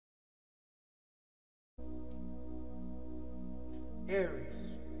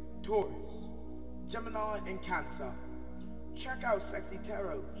Aries, Taurus, Gemini, and Cancer. Check out Cexxi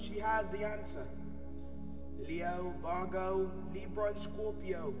Tarot, she has the answer. Leo, Virgo, Libra, and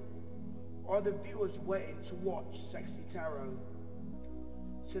Scorpio are the viewers waiting to watch Cexxi Tarot.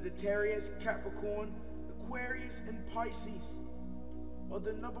 Sagittarius, Capricorn, Aquarius, and Pisces are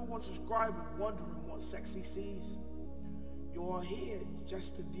the #1 subscribers wondering what Cexxi sees. You are here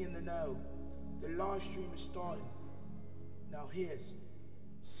just to be in the know. The live stream is starting. Now here's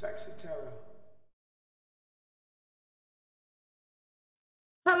Cexxi Tarot.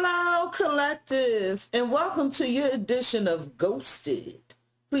 Hello, collective, and welcome to your edition of Ghosted.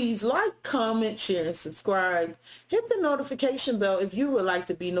 Please like, comment, share, and subscribe. Hit the notification bell if you would like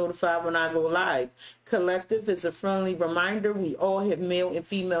to be notified when I go live. Collective is a friendly reminder we all have male and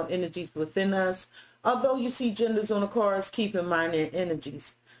female energies within us. Although you see genders on the cards, keep in mind their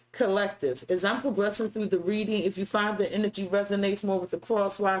energies. Collective, as I'm progressing through the reading, if you find the energy resonates more with the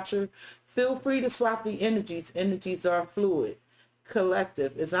cross watcher, feel free to swap the energies. Energies are fluid.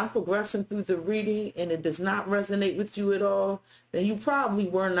 Collective, as I'm progressing through the reading and it does not resonate with you at all, then you probably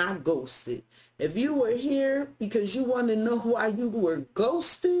were not ghosted. If you were here because you want to know why you were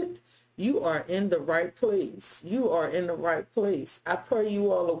ghosted, you are in the right place. You are in the right place. I pray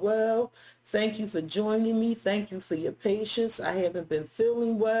you all are well. Thank you for joining me. Thank you for your patience. I haven't been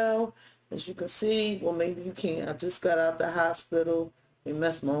feeling well. As you can see, well, maybe you can't. I just got out the hospital. They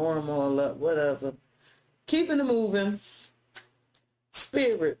messed my arm all up, whatever. Keeping it moving.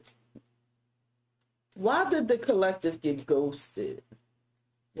 Spirit, why did the collective get ghosted?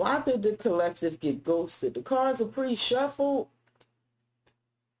 Why did the collective get ghosted? The cards are pre-shuffled.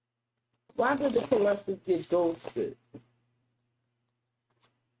 Why did the collective get ghosted?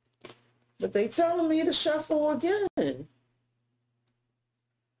 But they telling me to shuffle again.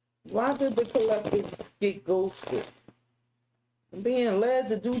 Why did the collective get ghosted? I'm being led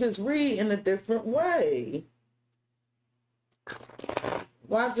to do this read in a different way.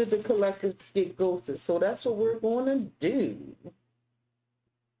 Why did the collective get ghosted? So that's what we're going to do.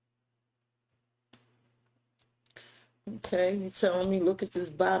 Okay, you're telling me, look at this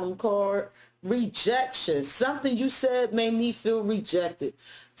bottom card. Rejection. Something you said made me feel rejected.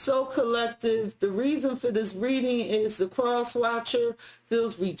 So collective, the reason for this reading is the cross watcher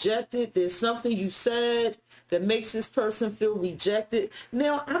feels rejected. There's something you said that makes this person feel rejected.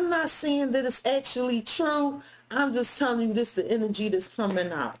 Now, I'm not saying that it's actually true. I'm just telling you this is the energy that's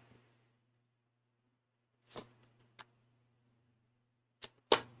coming out.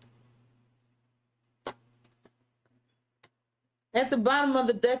 At the bottom of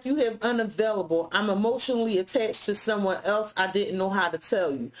the deck, you have unavailable. I'm emotionally attached to someone else. I didn't know how to tell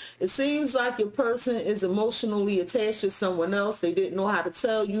you. It seems like your person is emotionally attached to someone else. They didn't know how to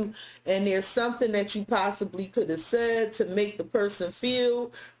tell you. And there's something that you possibly could have said to make the person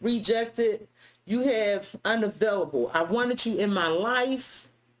feel rejected. You have unavailable. I wanted you in my life,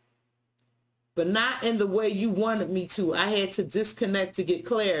 but not in the way you wanted me to. I had to disconnect to get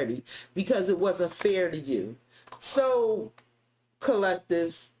clarity because it wasn't fair to you. So,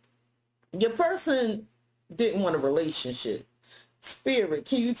 collective, your person didn't want a relationship. Spirit,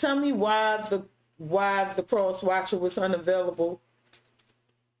 can you tell me why the cross watcher was unavailable?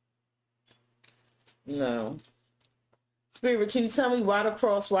 No. Spirit, can you tell me why the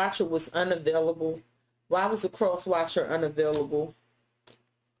cross watcher was unavailable? Why was the cross watcher unavailable?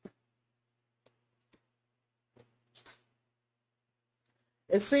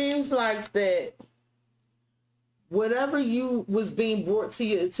 It seems like that whatever you was being brought to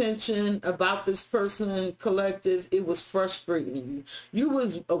your attention about this person, collective, it was frustrating you. You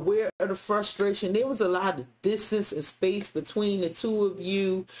was aware of the frustration. There was a lot of distance and space between the two of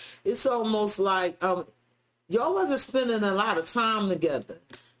you. It's almost like y'all wasn't spending a lot of time together,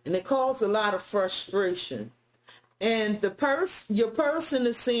 and it caused a lot of frustration. And your person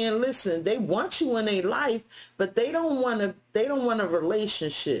is saying, listen, they want you in their life, but they don't want a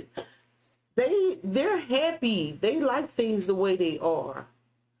relationship. They're happy. They like things the way they are.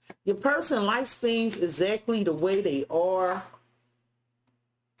 Your person likes things exactly the way they are.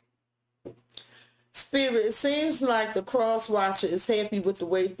 Spirit, it seems like the cross watcher is happy with the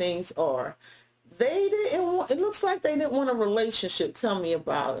way things are. It looks like they didn't want a relationship. Tell me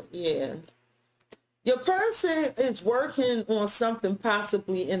about it. Yeah. Your person is working on something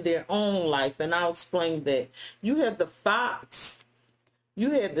possibly in their own life, and I'll explain that. You have the fox.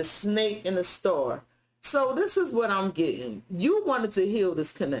 You had the snake and the star. So this is what I'm getting. You wanted to heal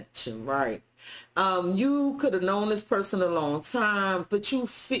this connection, right? You could have known this person a long time, but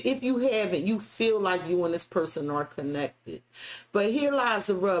if you haven't, you feel like you and this person are connected. But here lies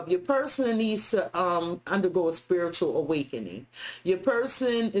the rub. Your person needs to undergo a spiritual awakening. Your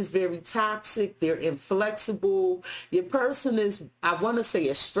person is very toxic. They're inflexible. Your person is, I want to say,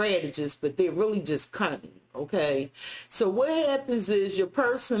 a strategist, but they're really just cunning. Okay, so what happens is your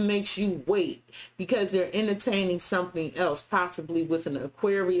person makes you wait because they're entertaining something else, possibly with an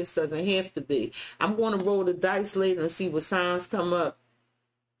Aquarius. Doesn't have to be. I'm going to roll the dice later and see what signs come up.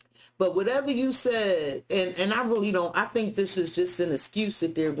 But whatever you said, and I really don't, I think this is just an excuse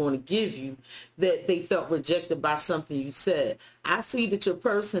that they're going to give you, that they felt rejected by something you said. I see that your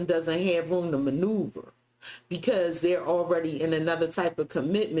person doesn't have room to maneuver, because they're already in another type of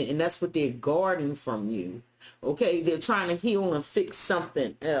commitment, and that's what they're guarding from you. Okay, they're trying to heal and fix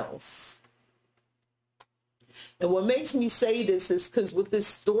something else. And what makes me say this is because with this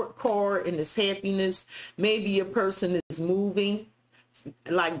stork card and this happiness, maybe your person is moving,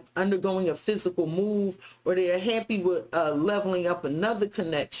 like undergoing a physical move, or they're happy with leveling up another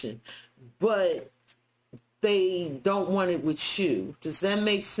connection, but they don't want it with you. Does that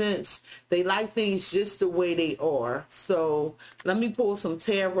make sense? They like things just the way they are. So let me pull some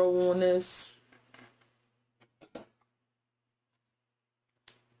tarot on this.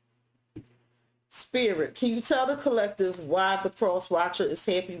 Spirit, can you tell the collective why the cross watcher is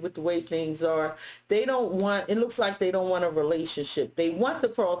happy with the way things are? They don't want, it looks like they don't want a relationship. They want the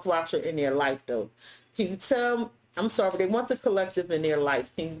cross watcher in their life though. Can you tell, I'm sorry, they want the collective in their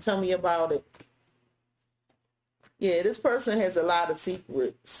life. Can you tell me about it? Yeah, this person has a lot of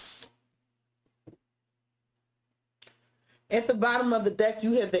secrets. At the bottom of the deck,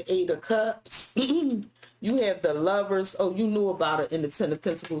 you have the 8 of Cups. You have the Lovers. Oh, you knew about it in the 10 of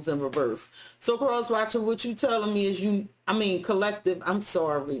Pentacles in reverse. So, cross watcher, what you telling me is collective, I'm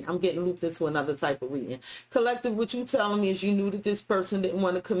sorry. I'm getting looped into another type of reading. Collective, what you telling me is you knew that this person didn't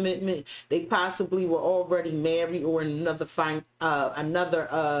want a commitment. They possibly were already married or in another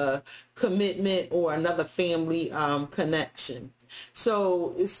commitment or another family connection.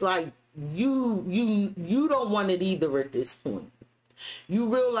 So, it's like you don't want it either at this point. You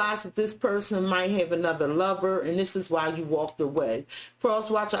realize that this person might have another lover, and this is why you walked away.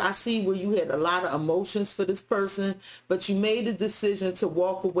 Cross watcher, I see where you had a lot of emotions for this person, but you made a decision to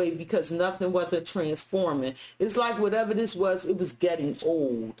walk away because nothing wasn't transforming. It's like whatever this was, it was getting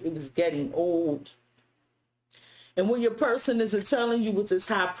old. It was getting old. And when your person is telling you with this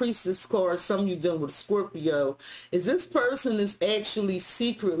High Priestess card, some of you dealing with Scorpio, is this person is actually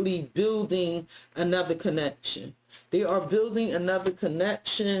secretly building another connection. They are building another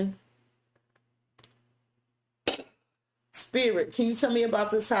connection. Spirit, can you tell me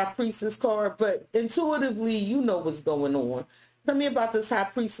about this High Priestess card? But intuitively, you know what's going on. Tell me about this High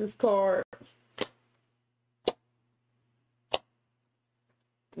Priestess card.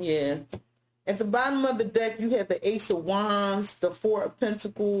 Yeah. At the bottom of the deck, you have the Ace of Wands, the 4 of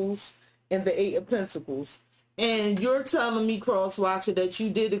Pentacles, and the 8 of Pentacles. And you're telling me, cross watcher, that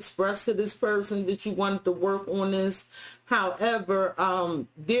you did express to this person that you wanted to work on this. However,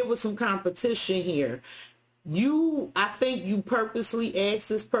 there was some competition here. I think you purposely asked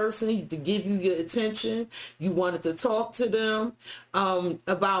this person to give you your attention. You wanted to talk to them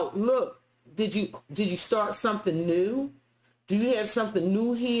about, look, did you start something new? Do you have something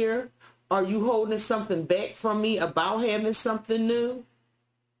new here? Are you holding something back from me about having something new?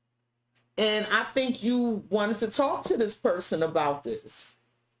 And I think you wanted to talk to this person about this.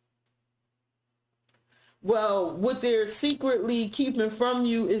 Well, what they're secretly keeping from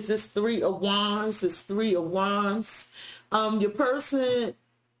you is this 3 of Wands, this 3 of Wands. Your person,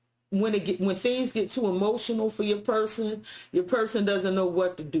 when things get too emotional for your person doesn't know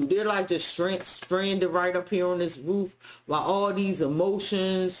what to do. They're like just stranded right up here on this roof while all these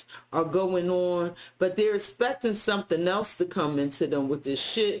emotions are going on. But they're expecting something else to come into them with this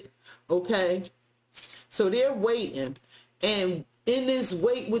shit. Okay, so they're waiting, and in this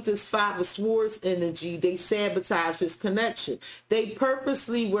wait with this 5 of Swords energy, they sabotage this connection. They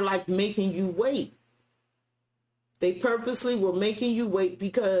purposely were like making you wait. They purposely were making you wait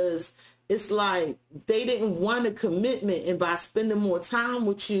because it's like they didn't want a commitment, and by spending more time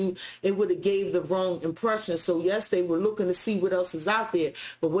with you, it would have gave the wrong impression. So yes, they were looking to see what else is out there,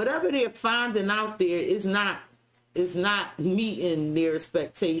 but whatever they're finding out there is not meeting their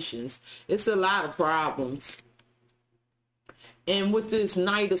expectations. It's a lot of problems. And with this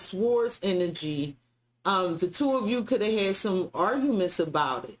Knight of Swords energy, The two of you could have had some arguments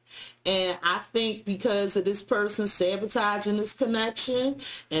about it. And I think because of this person sabotaging this connection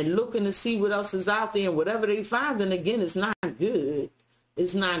and looking to see what else is out there, and whatever they find, then again, it's not good.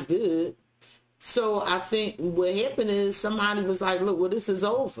 It's not good. So I think what happened is somebody was like, look, well, this is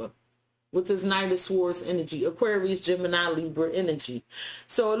over with this Knight of Swords energy, Aquarius, Gemini, Libra energy.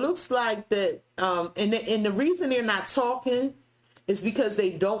 So it looks like that, and the reason they're not talking is because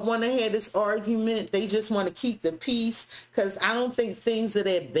they don't want to have this argument. They just want to keep the peace, because I don't think things are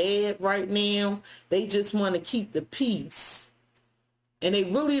that bad right now. They just want to keep the peace. And they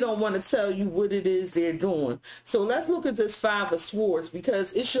really don't want to tell you what it is they're doing. So let's look at this Five of Swords,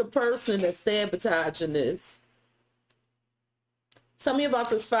 because it's your person that's sabotaging this. Tell me about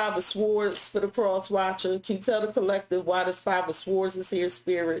this Five of Swords for the cross watcher. Can you tell the collective why this Five of Swords is here,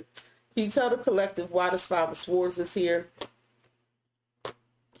 Spirit? Can you tell the collective why this Five of Swords is here?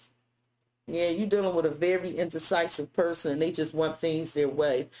 Yeah, you're dealing with a very indecisive person. They just want things their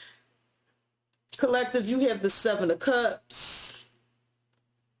way. Collective, you have the Seven of Cups.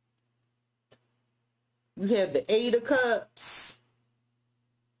 You have the Eight of Cups.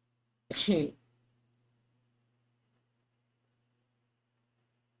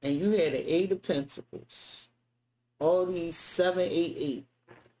 And you had the Eight of Pentacles. All these 7, 8, 8.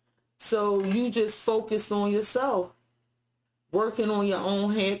 So you just focused on yourself, working on your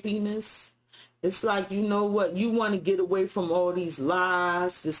own happiness. It's like, you know what, you want to get away from all these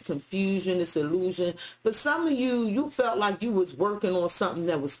lies, this confusion, this illusion. For some of you, you felt like you was working on something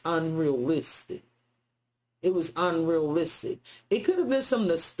that was unrealistic. It was unrealistic. It could have been some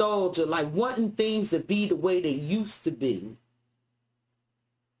nostalgia, like wanting things to be the way they used to be.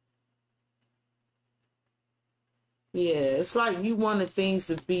 Yeah, it's like you wanted things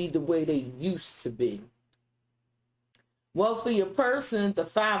to be the way they used to be. Well, for your person, the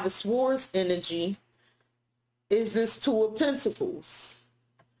Five of Swords energy is this Two of Pentacles.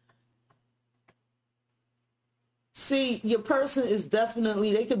 See, your person is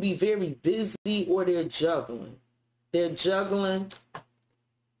definitely, they could be very busy, or they're juggling. They're juggling.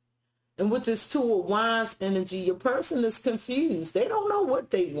 And with this Two of Wands energy, your person is confused. They don't know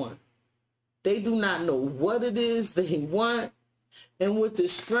what they want. They do not know what it is they want. And with the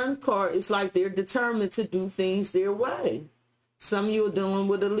Strength card, it's like they're determined to do things their way. Some of you are dealing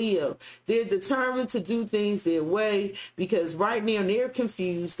with a Leo. They're determined to do things their way, because right now they're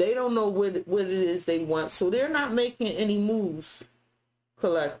confused. They don't know what it is they want. So they're not making any moves,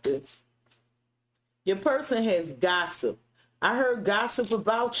 collective. Your person has gossip. I heard gossip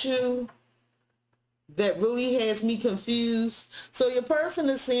about you that really has me confused. So your person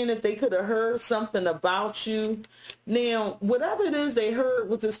is saying that they could have heard something about you. Now, whatever it is they heard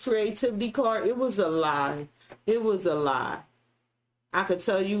with this creativity card, it was a lie. It was a lie. I could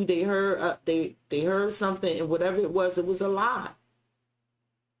tell you they heard they heard something, and whatever it was a lie.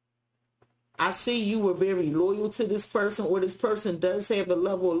 I see you were very loyal to this person, or this person does have a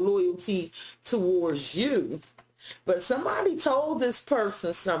level of loyalty towards you. But somebody told this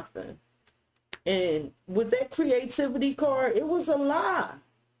person something. And with that creativity card, it was a lie.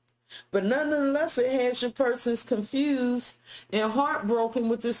 But nonetheless, it has your persons confused and heartbroken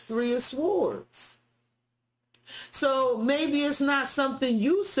with this Three of Swords. So maybe it's not something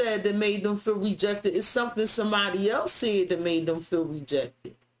you said that made them feel rejected. It's something somebody else said that made them feel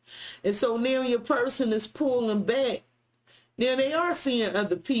rejected. And so now your person is pulling back. Now they are seeing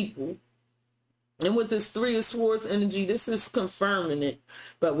other people. And with this Three of Swords energy, this is confirming it.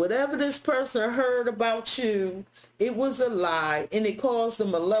 But whatever this person heard about you, it was a lie, and it caused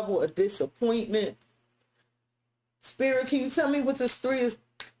them a level of disappointment. Spirit, can you tell me what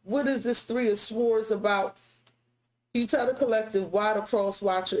is this Three of Swords about? Can you tell the collective why the cross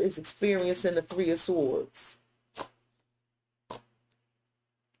watcher is experiencing the Three of Swords?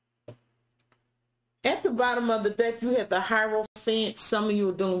 At the bottom of the deck, you have the Hierophant. Some of you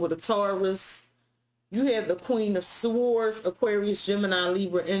are dealing with a Taurus. You have the Queen of Swords, Aquarius, Gemini,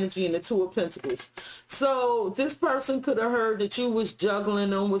 Libra energy, and the Two of Pentacles. So this person could have heard that you was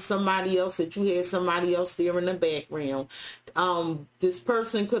juggling on with somebody else, that you had somebody else there in the background. This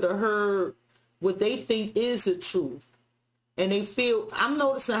person could have heard what they think is the truth. And they feel, I'm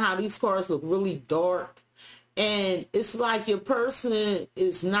noticing how these cards look really dark. And it's like your person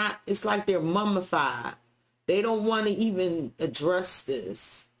is not, it's like they're mummified. They don't want to even address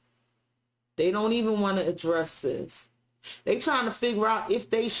this. They don't even want to address this. They're trying to figure out if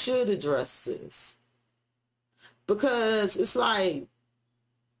they should address this. Because it's like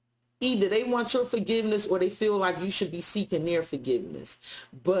either they want your forgiveness or they feel like you should be seeking their forgiveness.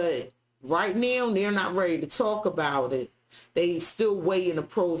 But right now, they're not ready to talk about it. They still weighing the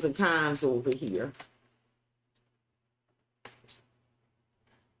pros and cons over here.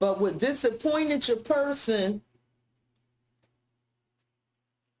 But what disappointed your person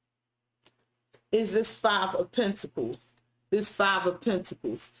is this Five of Pentacles. This Five of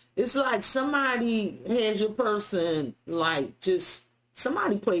Pentacles. It's like somebody has your person, like, just,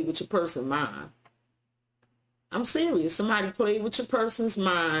 somebody played with your person's mind. I'm serious. Somebody played with your person's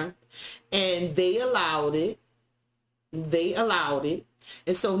mind, and they allowed it. They allowed it.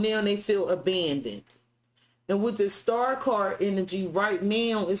 And so now they feel abandoned. And with this Star card energy right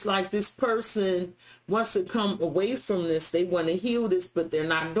now, it's like this person wants to come away from this. They want to heal this, but they're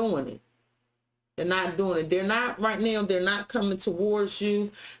not doing it. They're not doing it. They're not, right now, they're not coming towards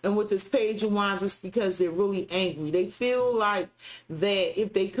you. And with this Page of Wands, it's because they're really angry. They feel like that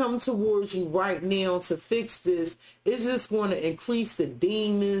if they come towards you right now to fix this, it's just going to increase the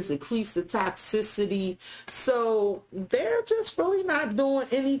demons, increase the toxicity. So they're just really not doing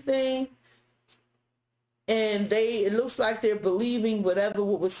anything. And it looks like they're believing whatever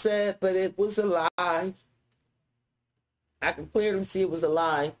was said, but it was a lie. I can clearly see it was a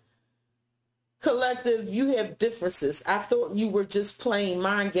lie. Collective, you have differences. I thought you were just playing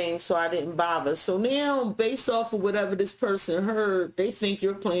mind games, so I didn't bother. So now, based off of whatever this person heard, they think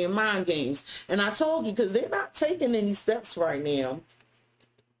you're playing mind games. And I told you, because they're not taking any steps right now.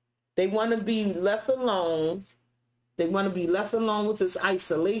 They want to be left alone. They want to be left alone with this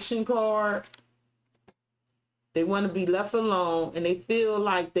isolation card. They want to be left alone, and they feel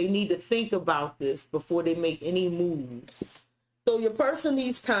like they need to think about this before they make any moves. So your person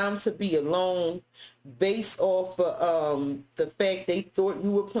needs time to be alone based off of the fact they thought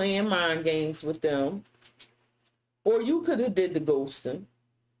you were playing mind games with them. Or you could have did the ghosting.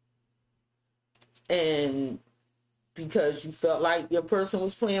 And because you felt like your person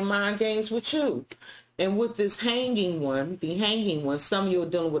was playing mind games with you. And with this hanging one, the hanging one, some of you are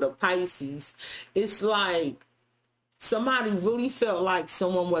dealing with a Pisces, it's like somebody really felt like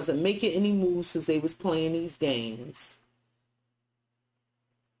someone wasn't making any moves because they was playing these games.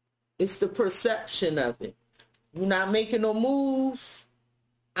 It's the perception of it. You're not making no moves.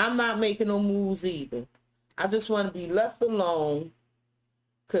 I'm not making no moves either. I just want to be left alone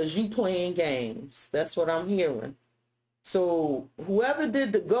because you playing games. That's what I'm hearing. So whoever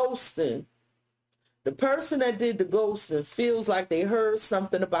did the ghosting, the person that did the ghosting feels like they heard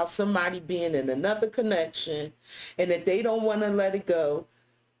something about somebody being in another connection and that they don't want to let it go.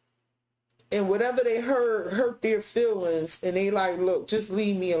 And whatever they heard hurt their feelings, and they like, look, just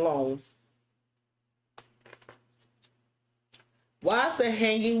leave me alone. Why is the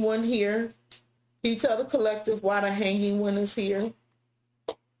hanging one here? Can you tell the collective why the hanging one is here?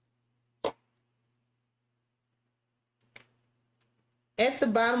 At the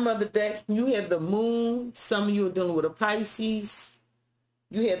bottom of the deck, you have the moon. Some of you are dealing with a Pisces.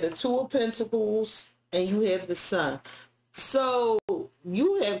 You have the Two of Pentacles, and you have the Sun. So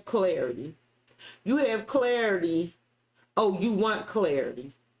you have clarity. You have clarity. Oh, you want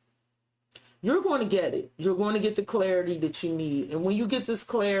clarity. You're going to get it. You're going to get the clarity that you need. And when you get this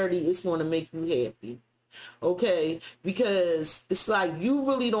clarity, it's going to make you happy. Okay? Because it's like you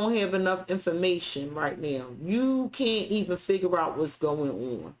really don't have enough information right now. You can't even figure out what's going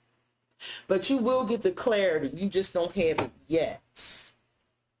on. But you will get the clarity. You just don't have it yet.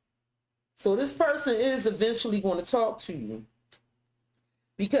 So this person is eventually going to talk to you.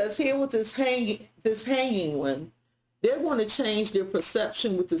 Because here with this hanging one, they're going to change their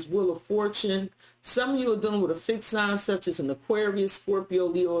perception with this Wheel of Fortune. Some of you are dealing with a fixed sign such as an Aquarius, Scorpio,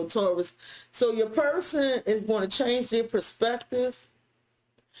 Leo, or Taurus. So your person is going to change their perspective.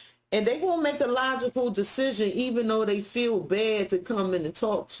 And they're going to make a logical decision even though they feel bad to come in and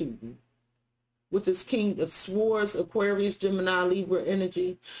talk to you. With this King of Swords, Aquarius, Gemini, Libra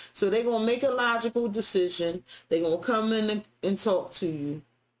energy. So they're going to make a logical decision. They're going to come in and talk to you.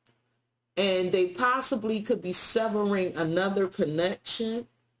 And they possibly could be severing another connection.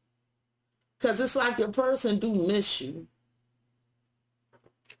 Because it's like your person do miss you.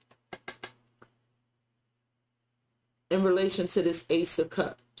 In relation to this Ace of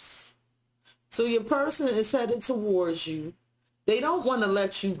Cups. So your person is headed towards you. They don't want to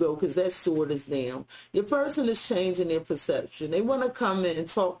let you go because that sword is down. Your person is changing their perception. They want to come in and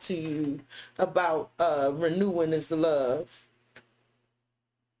talk to you about renewing his love.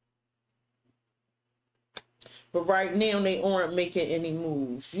 But right now, they aren't making any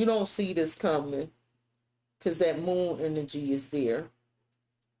moves. You don't see this coming because that moon energy is there.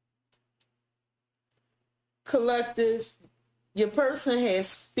 Collective, your person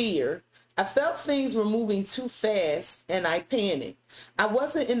has fear. I felt things were moving too fast and I panicked. I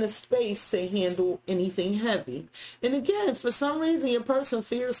wasn't in the space to handle anything heavy. And again, for some reason, your person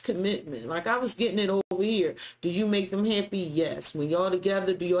fears commitment. Like I was getting it over here. Do you make them happy? Yes. When y'all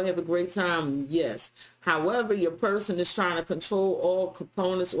together, do y'all have a great time? Yes. However, your person is trying to control all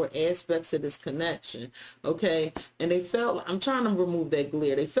components or aspects of this connection. Okay. And they felt, I'm trying to remove that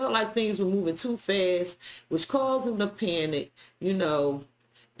glare. They felt like things were moving too fast, which caused them to panic, you know,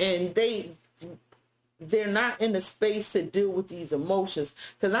 and they're not in the space to deal with these emotions.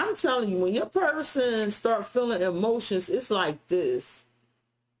 Because I'm telling you, when your person start feeling emotions, it's like this.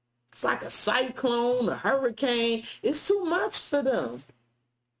 It's like a cyclone, a hurricane. It's too much for them.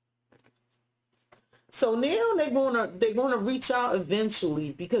 So now they're gonna reach out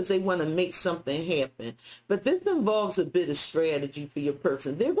eventually because they want to make something happen. But this involves a bit of strategy for your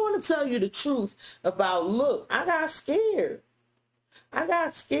person. They're going to tell you the truth about, look, I got scared.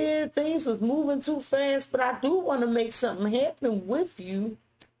 Things was moving too fast, but I do want to make something happen with you.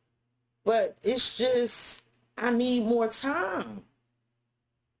 But it's just, I need more time.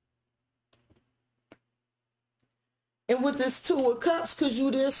 And with this Two of Cups, because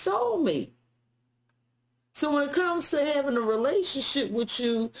you their soulmate. So when it comes to having a relationship with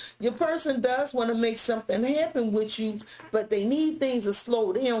you, your person does want to make something happen with you, but they need things to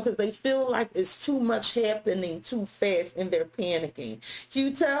slow down because they feel like it's too much happening too fast and they're panicking. Can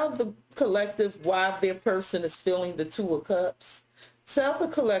you tell the collective why their person is feeling the Two of Cups? Tell the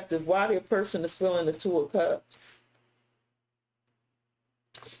collective why their person is feeling the Two of Cups.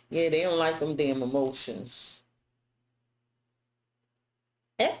 Yeah, they don't like them damn emotions.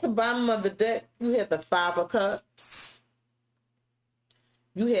 At the bottom of the deck, you have the Five of Cups.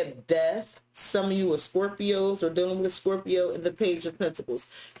 You have Death. Some of you are Scorpios or dealing with a Scorpio, and the Page of Pentacles.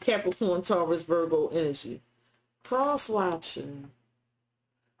 Capricorn, Taurus, Virgo energy. Cross-watching.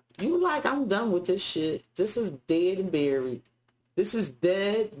 You like, I'm done with this shit. This is dead and buried. This is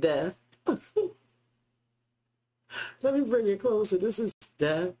dead, death. Let me bring it closer. This is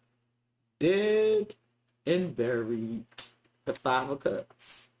death, dead, and buried. The Five of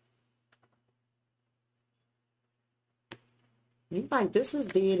Cups. You like, this is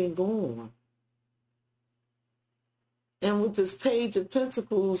dead and gone. And with this Page of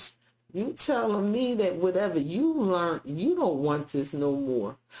Pentacles, you telling me that whatever you learned, you don't want this no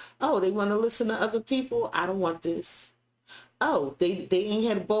more. Oh, they want to listen to other people? I don't want this. Oh, they ain't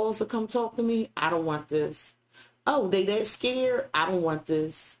had balls to come talk to me? I don't want this. Oh, they that scared? I don't want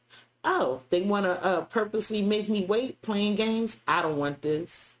this. Oh, they want to purposely make me wait playing games? I don't want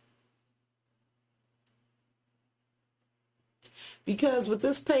this. Because with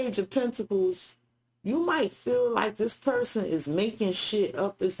this Page of Pentacles, you might feel like this person is making shit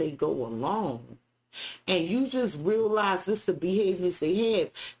up as they go along. And you just realize this the behaviors they have.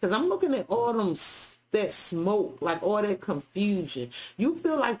 Because I'm looking at all them, that smoke, like all that confusion. You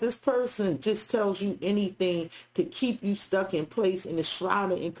feel like this person just tells you anything to keep you stuck in place and is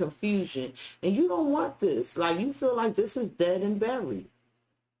shrouded in confusion. And you don't want this. Like, you feel like this is dead and buried.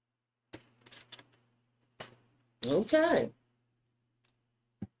 Okay.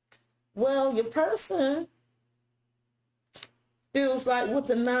 Well, your person feels like with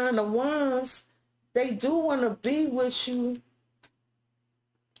the Nine of Wands, they do want to be with you,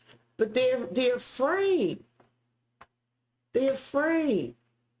 but they're afraid. They're afraid.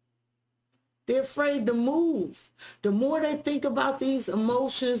 They're afraid to move. The more they think about these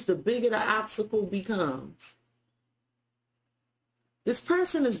emotions, the bigger the obstacle becomes. This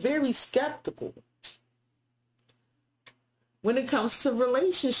person is very skeptical when it comes to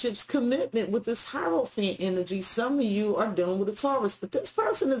relationships, commitment. With this Hierophant energy, some of you are dealing with a Taurus, but this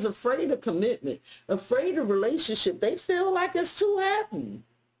person is afraid of commitment, afraid of relationship. They feel like it's too heavy.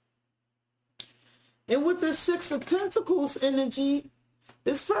 And with the Six of Pentacles energy,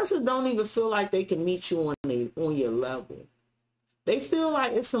 this person don't even feel like they can meet you on your level. They feel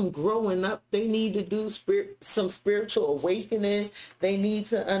like it's some growing up they need to do, some spiritual awakening they need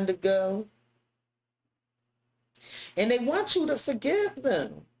to undergo. And they want you to forgive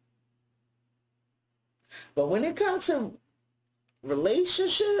them. But when it comes to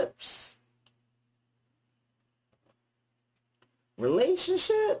relationships,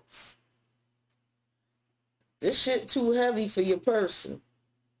 this shit too heavy for your person.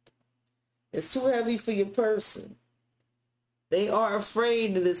 It's too heavy for your person. They are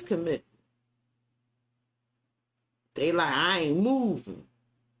afraid of this commitment. They like, I ain't moving.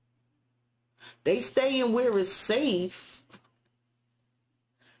 They staying where it's safe.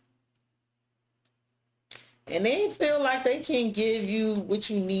 And they feel like they can't give you what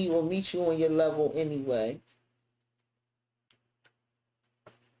you need or meet you on your level anyway.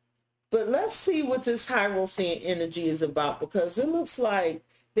 But But let's see what this Hierophant energy is about, because it looks like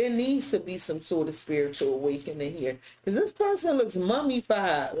there needs to be some sort of spiritual awakening here. Because this person looks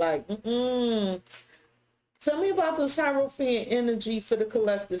mummified. Like, Tell me about this Hierophant energy for the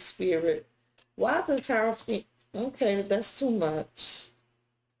collective spirit. Why the Hierophant? Okay, that's too much.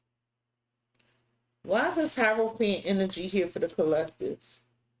 Why is this Hierophant energy here for the collective?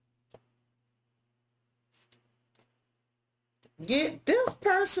 This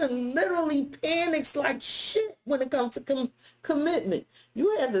person literally panics like shit when it comes to commitment.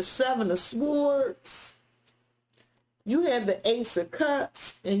 You have the Seven of Swords, you have the Ace of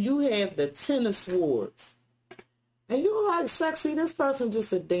Cups, and you have the Ten of Swords. And you're like, Cexxi, this person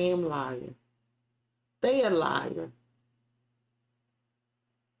just a damn liar. They a liar.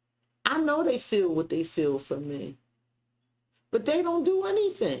 I know they feel what they feel for me. But they don't do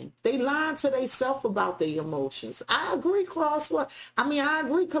anything. They lie to themselves about their emotions. I agree, I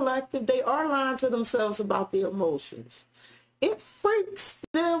agree, collective. They are lying to themselves about their emotions. It freaks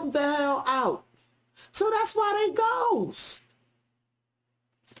them the hell out. So that's why they ghost.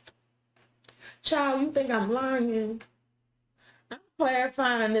 Child, you think I'm lying? I'm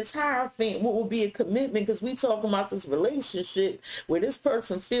clarifying this Hierophant, what will be a commitment, because we talking about this relationship where this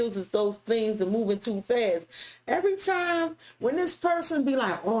person feels as though things are moving too fast. Every time when this person be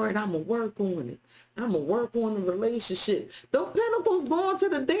like, all right, I'm going to work on it. I'm going to work on the relationship. Those pentacles going to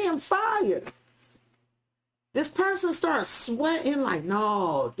the damn fire. This person starts sweating like,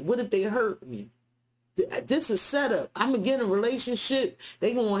 no, what if they hurt me? This is set up. I'm gonna get in a relationship.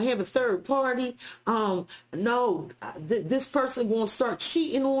 They gonna have a third party. This person gonna start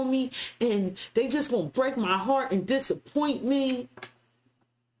cheating on me, and they just gonna break my heart and disappoint me.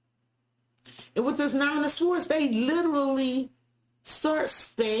 And with this Nine of Swords, they literally start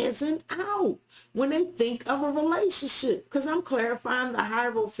spazzing out when they think of a relationship. Because I'm clarifying the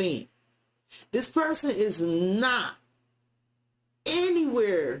Hierophant. This person is not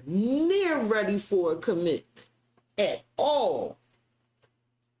anywhere near ready for a commitment at all.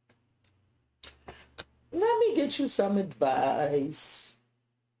 Let me get you some advice.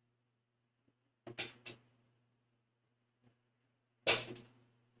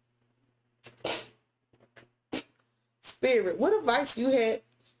 Spirit, what advice you had?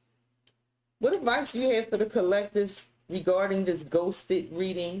 What advice you have for the collective regarding this ghosted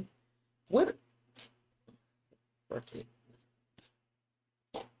reading? What? Okay.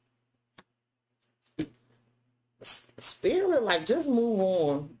 Spirit, like, just move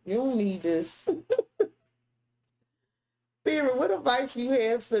on. You don't need this. Spirit, what advice you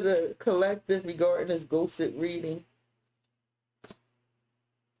have for the collective regarding this ghosted reading?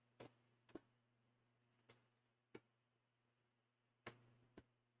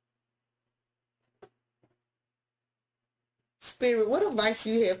 Spirit, what advice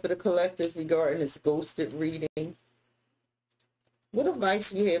you have for the collective regarding this ghosted reading? What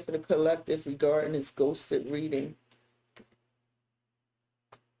advice you have for the collective regarding this ghosted reading?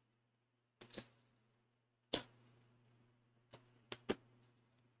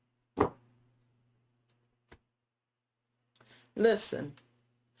 Listen,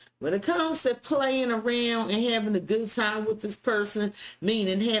 when it comes to playing around and having a good time with this person,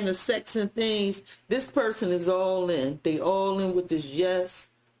 meaning having sex and things, this person is all in. They all in with this yes,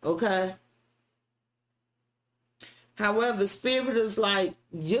 okay? However, Spirit is like,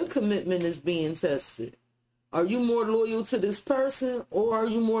 your commitment is being tested. Are you more loyal to this person, or are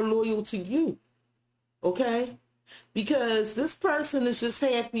you more loyal to you? Okay? Because this person is just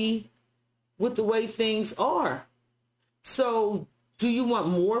happy with the way things are. So, do you want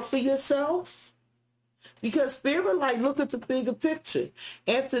more for yourself? Because Spirit, like, look at the bigger picture.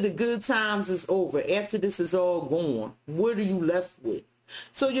 After the good times is over, after this is all gone, what are you left with?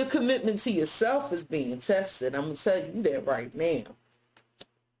 So your commitment to yourself is being tested. I'm going to tell you that right now.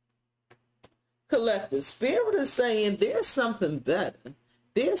 Collective, Spirit is saying there's something better.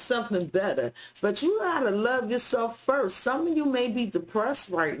 There's something better. But you got to love yourself first. Some of you may be depressed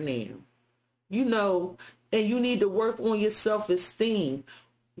right now. You know, and you need to work on your self-esteem.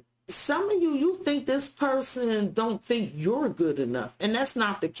 Some of you think this person don't think you're good enough. And that's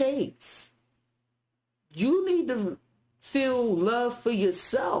not the case. You need to feel love for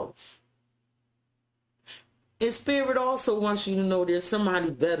yourself. And Spirit also wants you to know there's somebody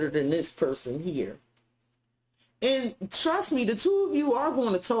better than this person here. And trust me, the two of you are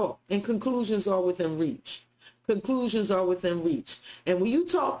going to talk, and conclusions are within reach. Conclusions are within reach. And when you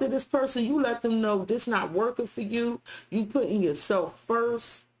talk to this person, you let them know this not working for you. You putting yourself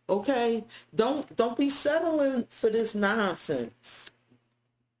first, okay? Don't be settling for this nonsense.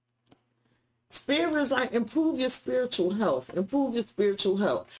 Spirit is like improve your spiritual health. Improve your spiritual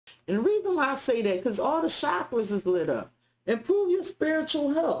health. And the reason why I say that, because all the chakras is lit up. Improve your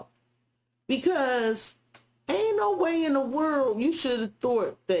spiritual health. Because ain't no way in the world you should have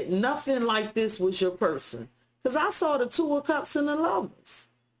thought that nothing like this was your person. Because I saw the Two of Cups and the Lovers.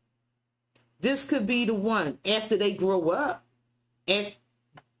 This could be the one after they grow up. And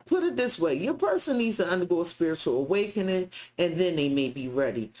put it this way, your person needs to undergo a spiritual awakening, and then they may be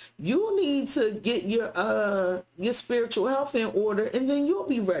ready. You need to get your spiritual health in order, and then you'll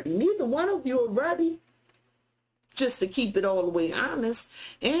be ready. Neither one of you are ready. Just to keep it all the way honest,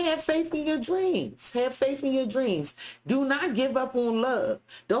 and have faith in your dreams. Have faith in your dreams. Do not give up on love.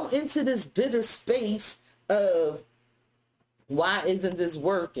 Don't enter this bitter space of, why isn't this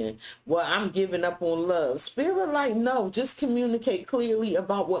working? Well, I'm giving up on love. Spirit like, no, just communicate clearly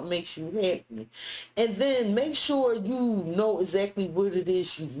about what makes you happy. And then make sure you know exactly what it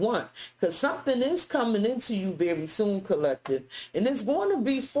is you want. Because something is coming into you very soon, collective. And it's going to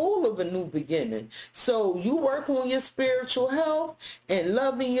be full of a new beginning. So you work on your spiritual health and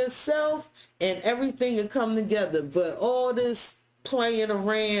loving yourself, and everything will come together. But all this playing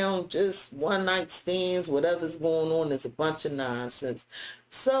around, just one night stands, whatever's going on, is a bunch of nonsense.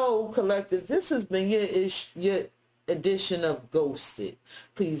 So, collective, this has been your edition of Ghosted.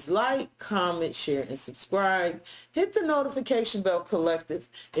 Please like, comment, share, and subscribe. Hit the notification bell, collective,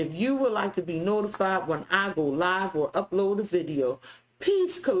 if you would like to be notified when I go live or upload a video.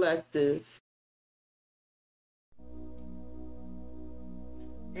 Peace, collective.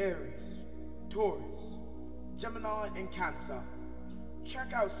 Aries, Taurus, Gemini, and Cancer.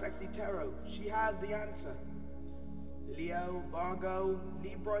 Check out Cexxi Tarot. She has the answer. Leo, Virgo,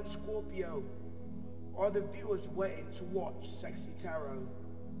 Libra, and Scorpio are the viewers waiting to watch Cexxi Tarot.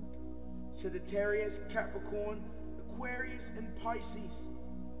 Sagittarius, Capricorn, Aquarius, and Pisces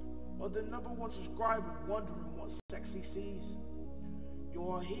are the #1 subscriber wondering what Cexxi sees.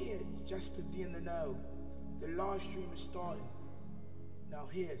 You're here just to be in the know. The live stream is starting. Now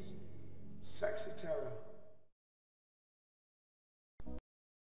here's Cexxi Tarot.